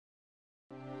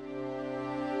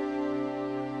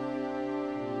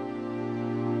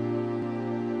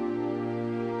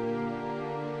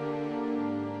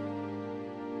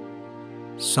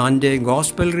Sunday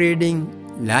Gospel reading,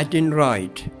 Latin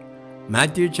Rite,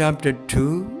 Matthew chapter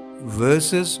 2,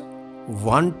 verses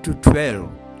 1 to 12.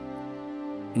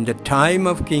 In the time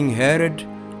of King Herod,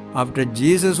 after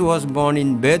Jesus was born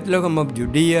in Bethlehem of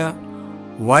Judea,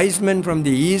 wise men from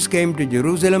the east came to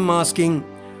Jerusalem asking,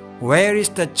 "Where is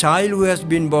the child who has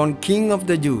been born King of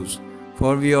the Jews?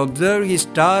 For we observed his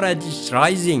star at its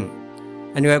rising,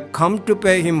 and we have come to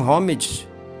pay him homage."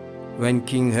 When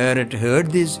King Herod heard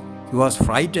this, he was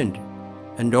frightened,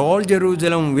 and all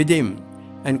Jerusalem with him,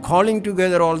 and calling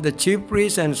together all the chief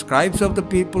priests and scribes of the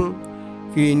people,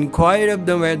 he inquired of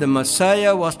them where the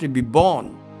Messiah was to be born.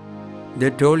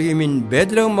 They told him, "In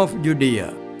Bethlehem of Judea,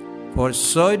 for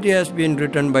so it has been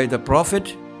written by the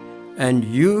prophet, and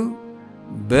you,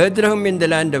 Bethlehem in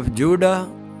the land of Judah,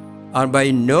 are by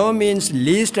no means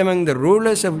least among the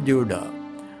rulers of Judah,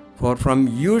 for from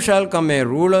you shall come a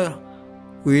ruler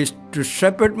who is to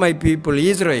shepherd my people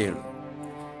Israel."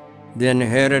 Then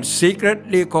Herod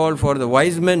secretly called for the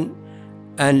wise men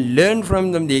and learned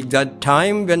from them the exact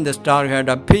time when the star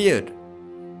had appeared.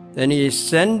 Then he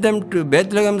sent them to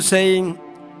Bethlehem, saying,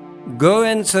 "Go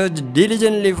and search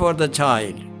diligently for the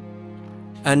child,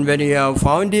 and when you have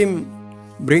found him,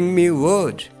 bring me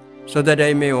word, so that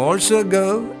I may also go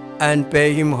and pay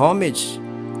him homage."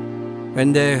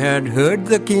 When they had heard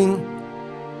the king,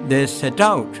 they set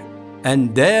out,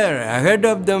 and there ahead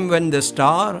of them went the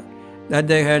star that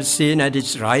they had seen at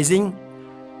its rising,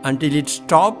 until it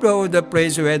stopped over the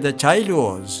place where the child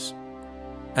was.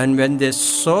 And when they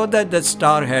saw that the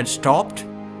star had stopped,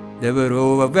 they were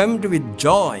overwhelmed with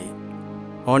joy.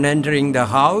 On entering the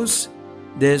house,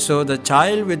 they saw the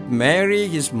child with Mary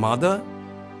his mother,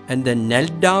 and they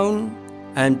knelt down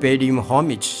and paid him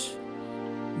homage.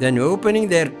 Then opening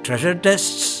their treasure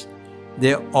chests,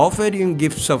 they offered him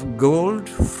gifts of gold,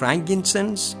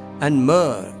 frankincense, and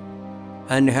myrrh.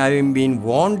 And having been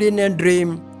warned in a dream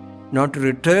not to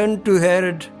return to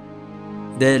Herod,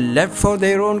 they left for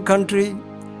their own country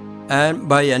and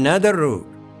by another route.